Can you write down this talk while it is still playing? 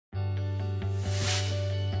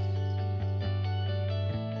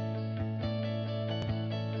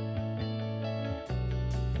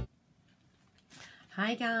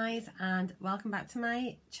Hi guys, and welcome back to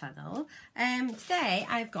my channel. Today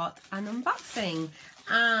I've got an unboxing,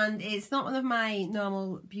 and it's not one of my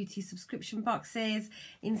normal beauty subscription boxes.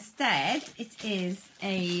 Instead, it is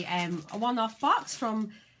a one-off box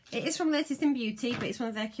from Latest in Beauty, but it's one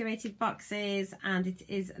of their curated boxes, and it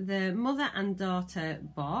is the mother and daughter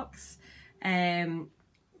box,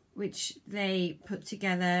 which they put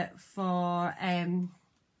together for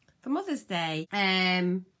Mother's Day.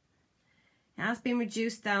 It has been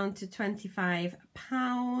reduced down to £25.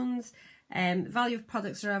 Value of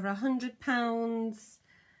products are over £100,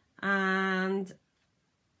 and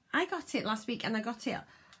I got it last week, and I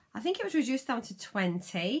think it was reduced down to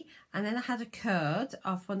 20, and then I had a code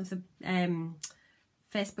off one of the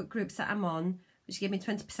Facebook groups that I'm on, which gave me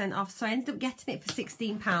 20% off, so I ended up getting it for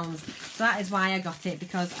 £16. So that is why I got it,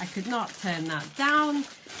 because I could not turn that down. I'm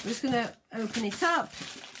just going to open it up.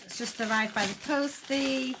 It's just arrived by the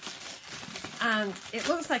postie, and it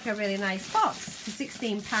looks like a really nice box for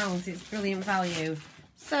 £16. It's brilliant value.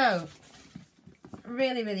 So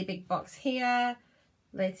really big box here,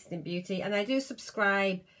 Latest in Beauty, and I do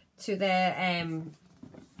subscribe to their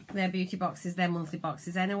beauty boxes, their monthly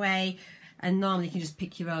boxes anyway, and normally you can just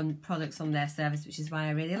pick your own products on their service, which is why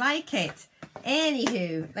I really like it.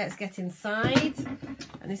 Anywho, let's get inside,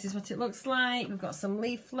 and this is what it looks like. We've got some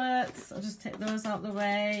leaflets. I'll just take those out of the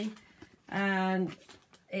way, and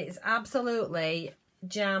it's absolutely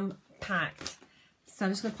jam-packed. So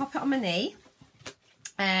I'm just going to pop it on my knee.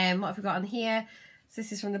 What have we got on here? So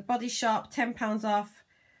this is from the Body Shop, £10 off.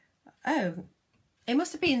 Oh, it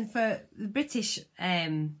must have been for the British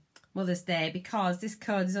Mother's Day, because this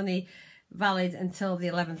code is only valid until the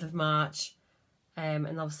 11th of March. And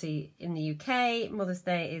obviously in the UK, Mother's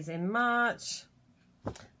Day is in March.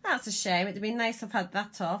 That's a shame. It'd be nice to have had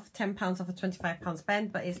that off. £10 off a £25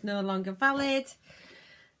 spend, but it's no longer valid.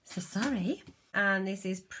 So sorry. And this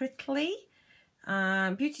is Prickly.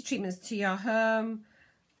 Beauty treatments to your home,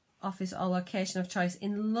 office or location of choice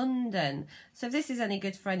in London. So if this is any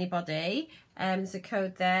good for anybody, there's a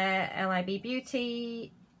code there, LIB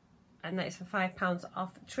Beauty, and that is for £5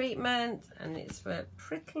 off treatment, and it's for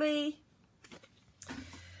Prickly.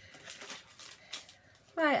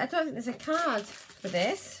 Right, I don't think there's a card for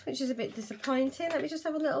this, which is a bit disappointing. Let me just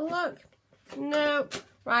have a little look. Nope.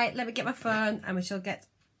 Right, let me get my phone and we shall get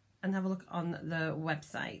and have a look on the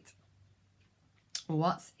website.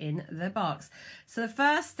 What's in the box? So the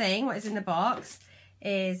first thing, what is in the box,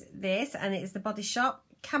 is this, and it is the Body Shop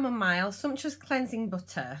Chamomile Sumptuous Cleansing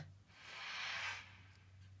Butter.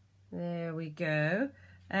 There we go.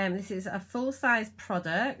 This is a full-size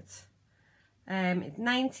product. It's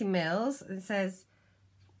 90 mils. It says,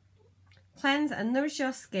 cleanse and nourish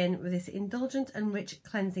your skin with this indulgent and rich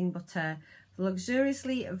cleansing butter. The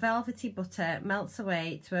luxuriously velvety butter melts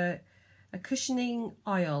away to a cushioning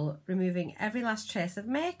oil, removing every last trace of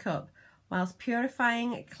makeup, whilst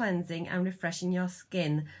purifying, cleansing and refreshing your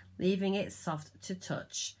skin, leaving it soft to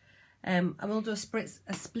touch. I will do a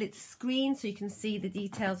split screen so you can see the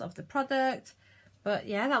details of the product. But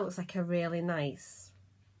yeah, that looks like a really nice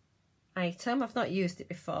item. I've not used it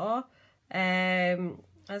before.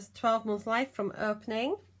 Has 12-month life from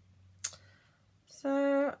opening.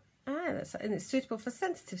 So, and it's suitable for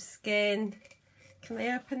sensitive skin. Can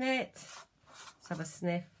I open it? Let's have a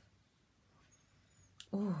sniff.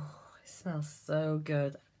 Oh, it smells so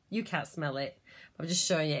good. You can't smell it, but I'm just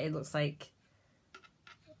showing you. It looks like,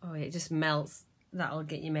 oh, it just melts. That'll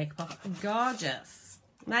get your makeup off. Gorgeous.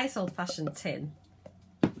 Nice old-fashioned tin.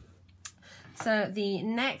 So the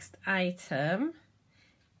next item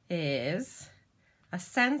is a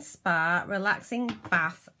Sense Spa Relaxing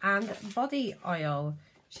Bath and Body Oil.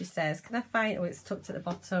 She says, can I find, oh, it's tucked at the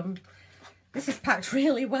bottom. This is packed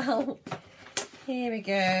really well. Here we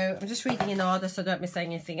go. I'm just reading in order so I don't miss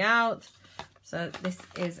anything out. So this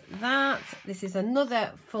is that. This is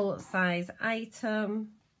another full-size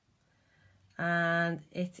item, and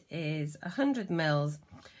it is 100 mils.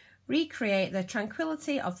 Recreate the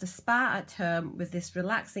tranquility of the spa at home with this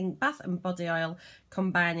relaxing bath and body oil,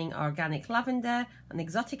 combining organic lavender, an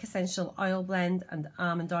exotic essential oil blend, and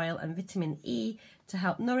almond oil and vitamin E to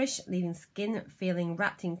help nourish, leaving skin feeling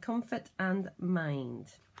wrapped in comfort and mind.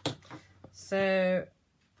 So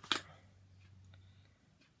it's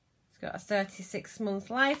got a 36-month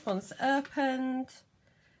life once opened.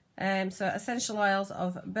 So essential oils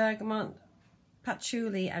of bergamot,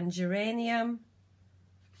 patchouli and geranium.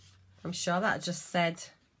 I'm sure that just said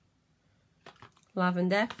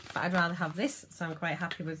lavender, but I'd rather have this, so I'm quite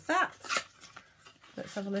happy with that.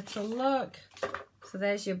 Let's have a little look. So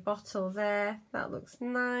there's your bottle there. That looks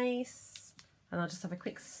nice. And I'll just have a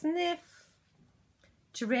quick sniff.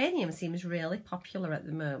 geranium seems really popular at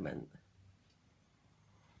the moment.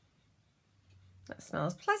 That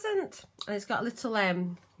smells pleasant, and it's got a little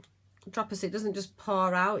dropper so it doesn't just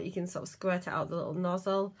pour out. You can sort of squirt it out the little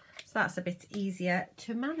nozzle, so that's a bit easier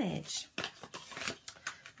to manage.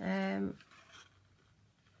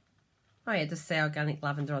 Oh yeah, it does say organic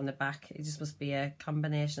lavender on the back. It just must be a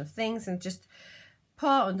combination of things. And just pour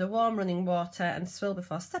under warm running water and swill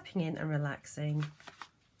before stepping in and relaxing.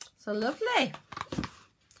 So lovely.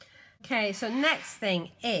 Okay, so next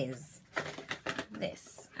thing is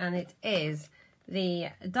this, and it is the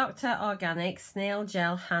Dr. Organic Snail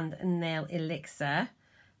Gel Hand and Nail Elixir,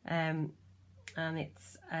 and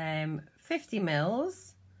it's 50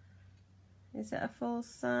 mils. Is it a full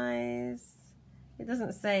size? It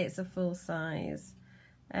doesn't say it's a full size.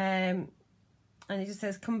 And it just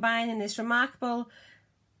says, combining this remarkable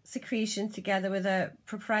secretion together with a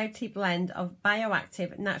proprietary blend of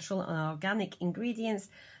bioactive, natural and organic ingredients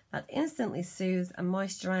that instantly soothes and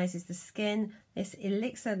moisturizes the skin, this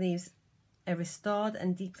elixir leaves a restored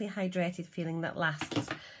and deeply hydrated feeling that lasts.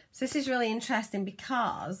 So this is really interesting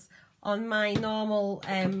because on my normal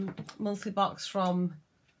monthly box from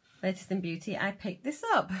Latest in Beauty, I picked this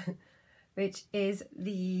up, which is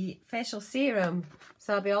the facial serum.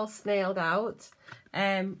 So I'll be all snailed out.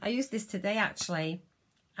 I used this today actually,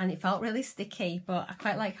 and it felt really sticky, but I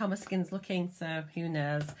quite like how my skin's looking, so who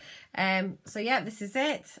knows. So yeah, this is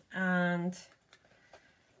it, and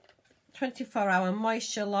 24-hour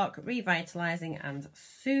moisture lock, revitalizing and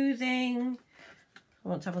soothing. I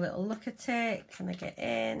want to have a little look at it. Can I get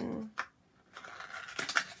in?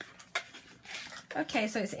 Okay,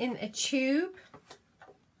 so it's in a tube.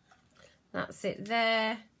 That's it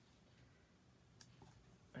there.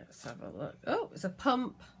 Let's have a look. Oh, it's a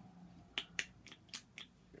pump.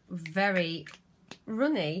 Very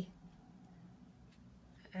runny.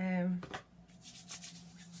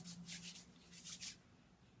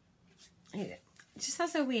 It just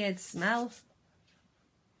has a weird smell.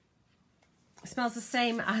 It smells the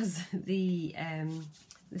same as the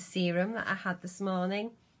serum that I had this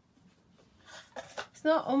morning. It's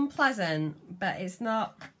not unpleasant, but it's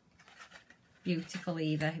not beautiful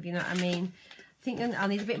either, if you know what I mean. I think I'll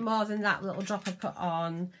need a bit more than that little drop I put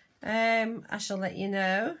on. I shall let you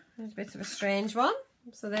know. It's a bit of a strange one.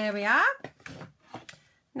 So there we are.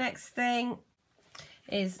 Next thing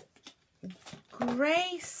is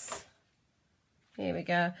Grace. Here we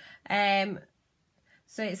go.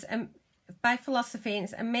 So it's by Philosophy, and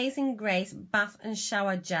it's Amazing Grace Bath and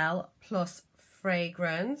Shower Gel plus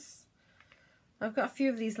fragrance. I've got a few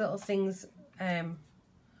of these little things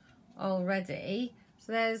already.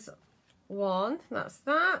 So there's one, that's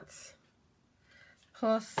that.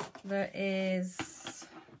 Plus there is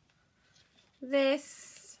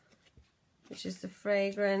this, which is the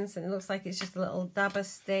fragrance, and it looks like it's just a little dabber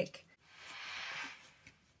stick.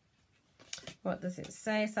 What does it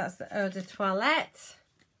say? So that's the Eau de Toilette,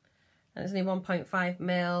 and it's only 1.5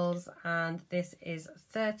 mils, and this is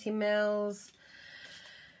 30 mils.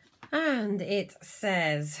 And it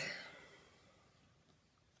says,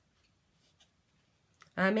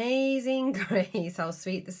 Amazing Grace, how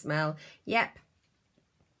sweet the smell. Yep.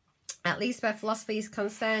 At least where Philosophy is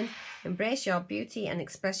concerned, embrace your beauty and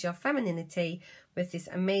express your femininity with this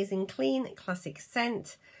amazing clean classic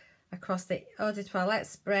scent across the Eau de Toilette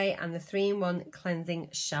spray and the 3-in-1 cleansing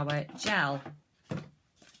shower gel.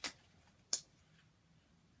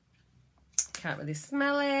 Can't really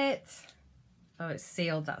smell it. Oh, it's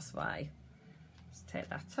sealed, that's why. Let's take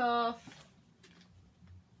that off.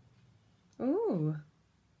 Ooh.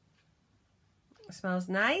 It smells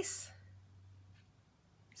nice.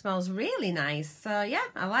 It smells really nice. So yeah,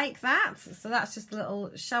 I like that. So that's just a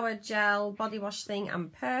little shower gel, body wash thing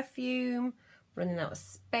and perfume. Running out of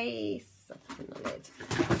space. Open the lid.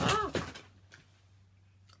 Oh.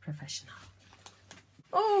 Professional.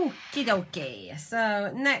 Okie dokie.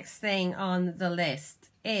 So next thing on the list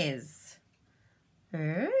is...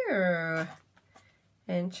 Oh,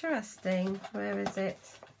 interesting. Where is it?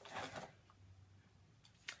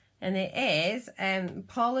 And it is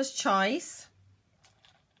Paula's Choice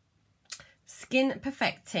Skin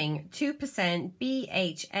Perfecting 2%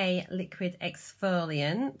 BHA Liquid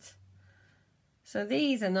Exfoliant. So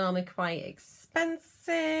these are normally quite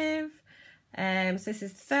expensive. So this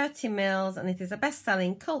is 30 mils, and it is a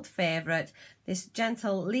best-selling cult favourite. This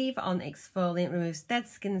gentle leave-on exfoliant removes dead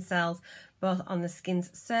skin cells both on the skin's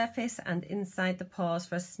surface and inside the pores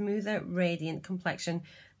for a smoother, radiant complexion.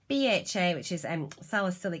 BHA, which is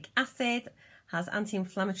salicylic acid, has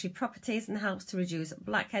anti-inflammatory properties and helps to reduce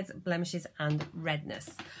blackheads, blemishes and redness.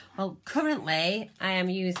 Well, currently I am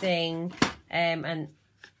using an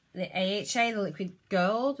the AHA, the liquid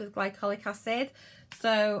gold with glycolic acid.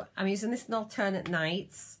 So I'm using this in alternate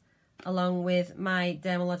nights, along with my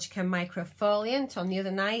Dermalogica microfoliant on the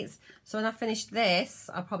other nights. So when I finish this,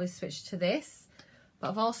 I'll probably switch to this. But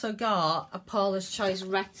I've also got a Paula's Choice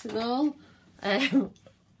retinol,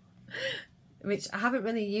 which I haven't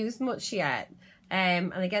really used much yet.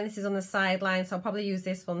 And again, this is on the sideline, so I'll probably use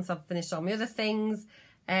this once I've finished all my other things.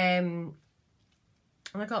 And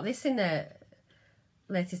I got this in the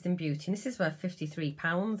latest in beauty, and this is worth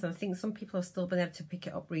 £53, and I think some people have still been able to pick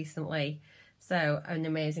it up recently. So an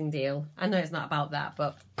amazing deal. I know it's not about that,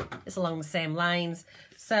 but it's along the same lines.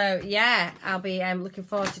 So yeah, I'll be looking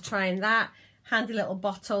forward to trying that. Handy little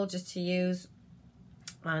bottle just to use,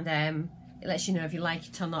 and it lets you know if you like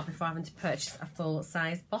it or not before having to purchase a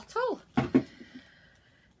full-size bottle.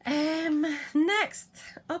 Next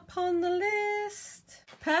up on the list,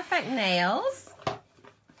 Perfect Nails.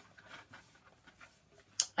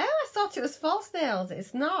 Oh, I thought it was false nails.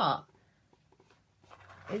 It's not.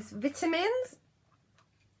 It's vitamins.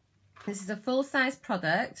 This is a full-size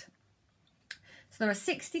product. So there are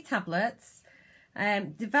 60 tablets,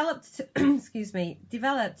 developed to,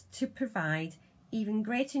 developed to provide even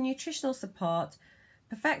greater nutritional support.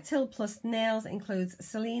 Perfectil Plus Nails includes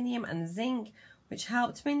selenium and zinc, which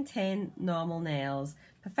help to maintain normal nails.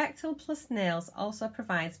 Perfectil Plus Nails also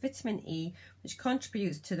provides vitamin E, which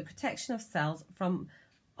contributes to the protection of cells from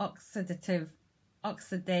oxidative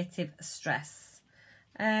stress.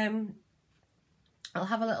 I'll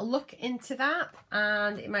have a little look into that,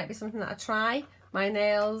 and it might be something that I try. My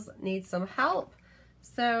nails need some help,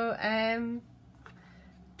 so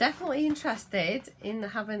definitely interested in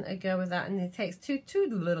having a go with that. And it takes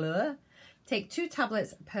take 2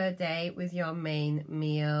 tablets per day with your main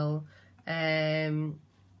meal. Should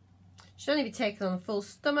only be taken on a full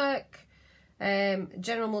stomach.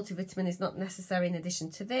 General multivitamin is not necessary in addition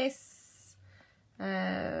to this.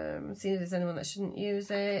 Seeing if there's anyone that shouldn't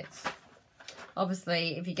use it.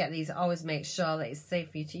 Obviously, if you get these, always make sure that it's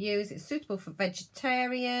safe for you to use. It's suitable for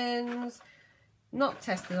vegetarians, not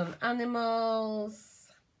tested on animals.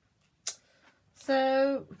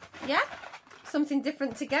 So, yeah, something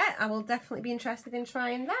different to get. I will definitely be interested in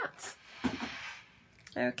trying that.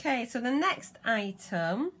 Okay, so the next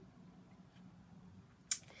item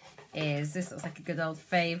is, this looks like a good old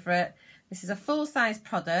favourite. This is a full-size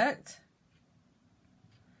product,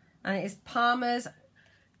 and it is Palmer's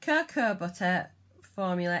Cocoa Butter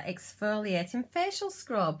Formula Exfoliating Facial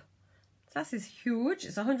Scrub. So this is huge.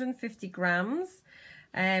 It's 150 grams.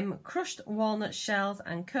 Crushed walnut shells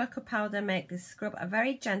and cocoa powder make this scrub a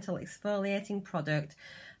very gentle exfoliating product,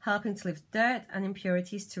 helping to lift dirt and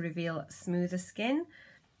impurities to reveal smoother skin.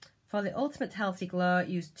 For the ultimate healthy glow,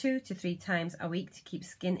 use 2 to 3 times a week to keep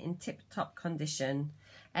skin in tip-top condition.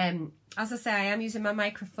 As I say, I am using my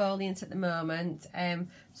microfoliant at the moment,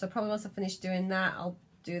 so probably once I finish doing that, I'll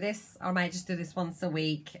do this, or I might just do this once a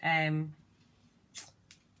week, and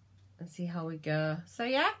see how we go. So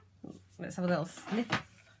yeah, let's have a little sniff,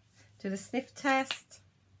 do the sniff test.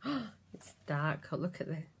 It's dark. Oh, look at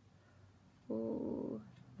the, oh,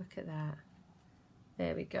 look at that.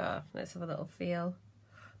 There we go. Let's have a little feel.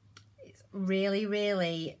 It's really,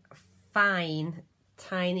 really fine,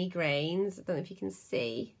 tiny grains. I don't know if you can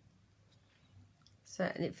see. So,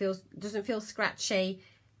 and it doesn't feel scratchy.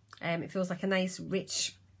 It feels like a nice,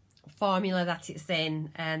 rich formula that it's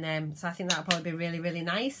in, and so I think that'll probably be really, really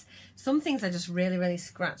nice. Some things are just really, really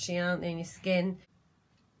scratchy, aren't they, in your skin?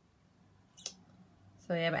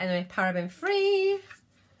 So yeah, but anyway, paraben free.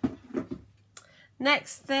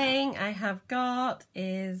 Next thing I have got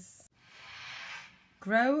is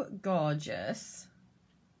Grow Gorgeous.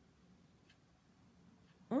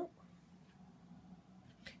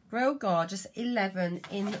 Grow Gorgeous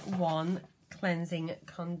 11-in-1 cleansing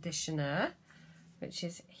conditioner, which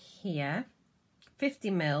is here,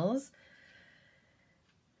 50 ml.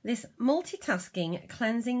 This multitasking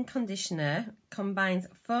cleansing conditioner combines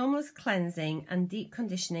foamless cleansing and deep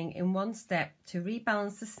conditioning in one step to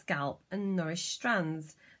rebalance the scalp and nourish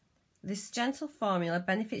strands. This gentle formula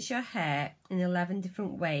benefits your hair in 11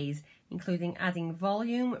 different ways, including adding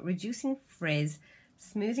volume, reducing frizz,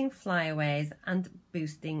 smoothing flyaways, and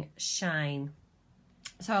boosting shine.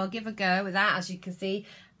 So I'll give a go with that. As you can see,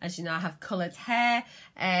 as you know, I have coloured hair.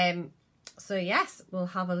 So yes, we'll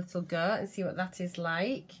have a little go and see what that is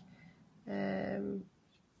like. So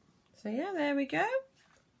yeah, there we go.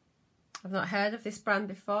 I've not heard of this brand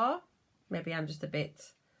before. Maybe I'm just a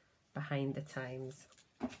bit behind the times.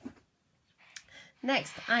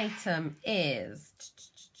 Next item is,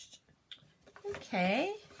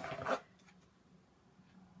 okay,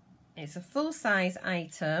 it's a full-size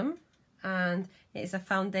item, and it's a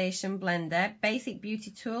foundation blender. Basic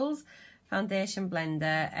beauty tools, foundation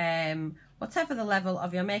blender. Whatever the level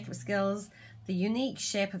of your makeup skills, the unique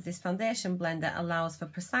shape of this foundation blender allows for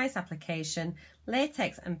precise application,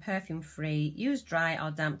 latex and perfume free. Use dry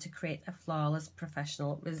or damp to create a flawless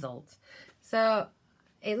professional result. So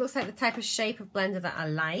it looks like the type of shape of blender that I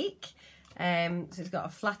like. So it's got a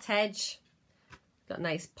flat edge, got a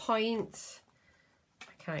nice point.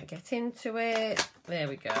 I can't get into it. There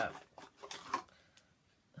we go.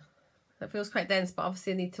 That feels quite dense, but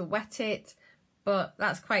obviously I need to wet it. But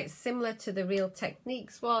that's quite similar to the Real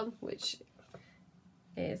Techniques one, which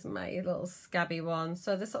is my little scabby one.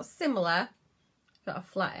 So they're sort of similar. Got a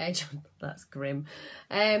flat edge. That's grim.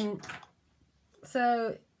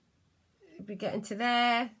 So we get into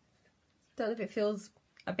there. Don't know if it feels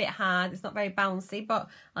a bit hard. It's not very bouncy, but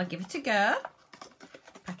I'll give it a go.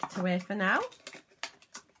 Pack it away for now.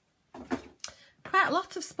 Quite a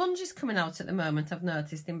lot of sponges coming out at the moment, I've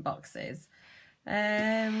noticed, in boxes.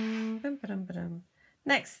 Next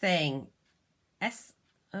thing. Oh,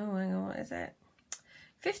 hang on, what is it?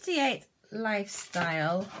 58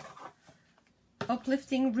 Lifestyle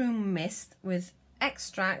Uplifting Room Mist with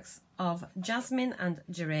extracts of jasmine and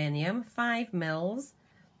geranium, 5 ml.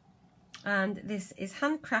 And this is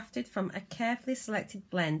handcrafted from a carefully selected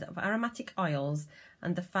blend of aromatic oils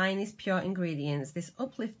and the finest pure ingredients. This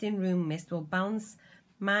uplifting room mist will balance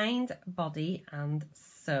mind, body and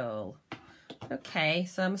soul. Okay,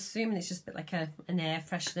 so I'm assuming it's just a bit like an air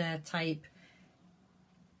freshener type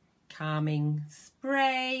calming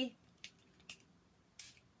spray.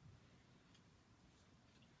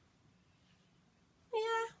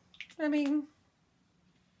 Yeah, I mean,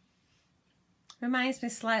 reminds me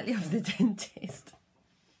slightly of the dentist.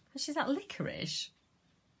 Actually, is that licorice?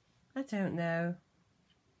 I don't know.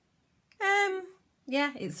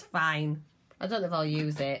 Yeah, it's fine. I don't know if I'll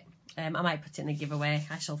use it. I might put it in a giveaway.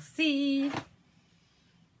 I shall see. I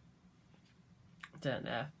don't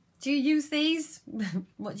know. Do you use these?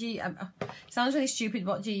 What do you? It sounds really stupid.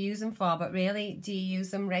 What do you use them for? But really, do you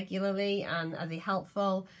use them regularly? And are they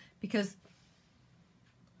helpful? Because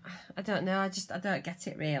I don't know. I don't get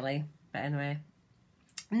it really. But anyway.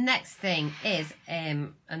 Next thing is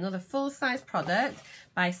another full-size product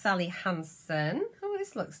by Sally Hansen. Oh,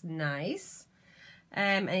 this looks nice.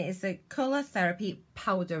 And it is the Colour Therapy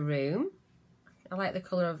Powder Room. I like the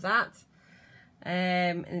colour of that.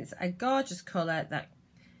 And it's a gorgeous colour that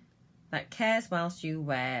cares whilst you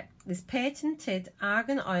wear. This patented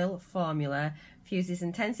argan oil formula fuses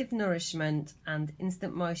intensive nourishment and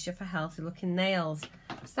instant moisture for healthy looking nails.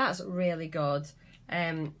 So that's really good.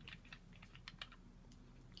 They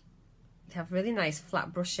have really nice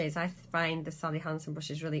flat brushes. I find the Sally Hansen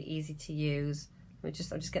brushes really easy to use. I'm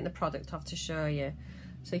just getting the product off to show you.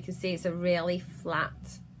 So you can see it's a really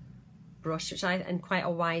flat brush, and quite a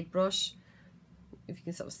wide brush. If you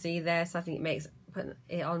can sort of see there, so I think it makes putting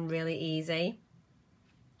it on really easy.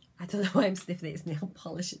 I don't know why I'm sniffing it. It's nail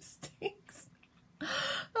polish. It stinks.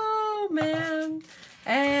 Oh man.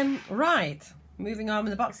 Right. Moving on.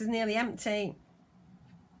 The box is nearly empty.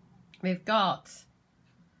 We've got.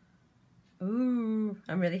 Ooh,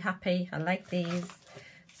 I'm really happy. I like these.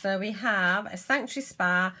 So we have a Sanctuary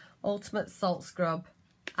Spa Ultimate Salt Scrub.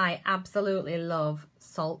 I absolutely love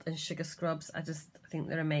salt and sugar scrubs. I think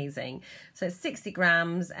they're amazing. So it's 60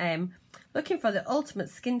 grams. Looking for the ultimate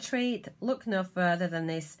skin treat? Look no further than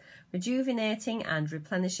this rejuvenating and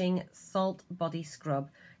replenishing salt body scrub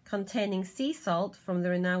containing sea salt from the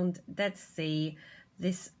renowned Dead Sea.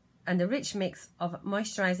 This and a rich mix of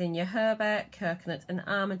moisturising jojoba, coconut and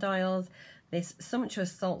almond oils. This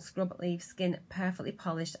sumptuous salt scrub leaves skin perfectly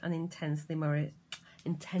polished and intensely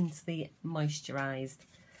moisturised.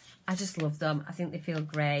 I just love them. I think they feel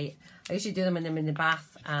great. I usually do them when I'm in the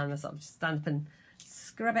bath and I sort of just stand up and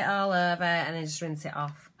scrub it all over and then just rinse it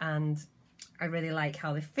off. And I really like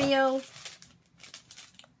how they feel.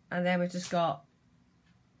 And then we've just got,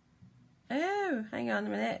 oh, hang on a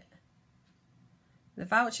minute. The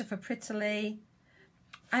voucher for Prettily.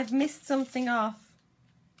 I've missed something off.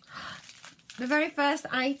 The very first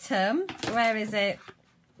item, where is it?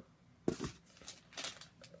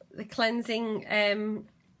 The cleansing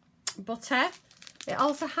butter. It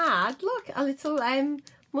also had, look, a little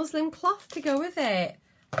muslin cloth to go with it.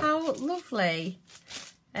 How lovely.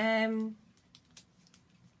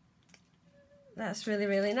 That's really,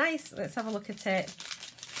 really nice. Let's have a look at it.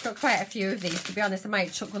 Got quite a few of these, to be honest. I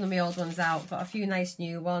might chuck one of my old ones out. Got a few nice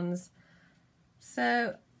new ones.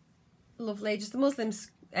 So lovely. Just a muslin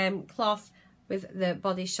cloth with the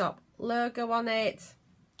Body Shop logo on it.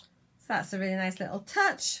 So that's a really nice little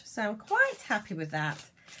touch. So I'm quite happy with that.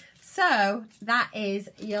 So that is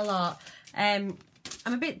your lot. I'm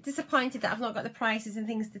a bit disappointed that I've not got the prices and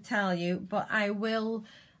things to tell you, but I will,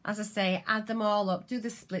 as I say, add them all up, do the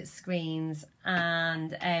split screens,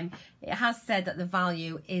 and it has said that the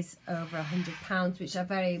value is over £100, which I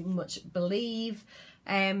very much believe.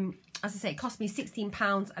 As I say, it cost me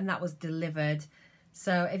 £16 and that was delivered.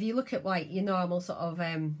 So if you look at like your normal sort of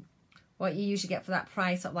what you usually get for that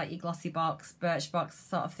price, sort of like your glossy box, birch box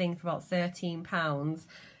sort of thing for about £13,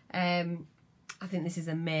 I think this is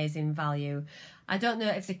amazing value. I don't know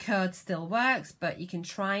if the code still works, but you can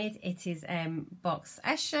try it. It is box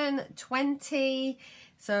Eschen 20.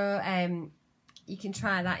 So you can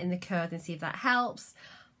try that in the code and see if that helps.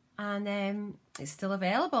 And it's still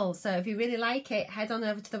available. So if you really like it, head on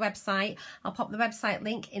over to the website. I'll pop the website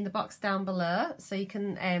link in the box down below, so you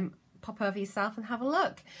can pop over yourself and have a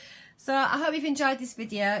look. So I hope you've enjoyed this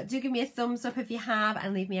video. Do give me a thumbs up if you have,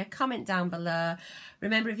 and leave me a comment down below.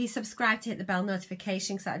 Remember, if you subscribe, to hit the bell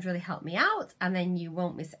notification, because that would really help me out, and then you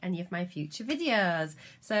won't miss any of my future videos.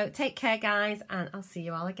 So take care, guys, and I'll see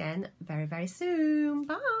you all again very, very soon.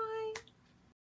 Bye.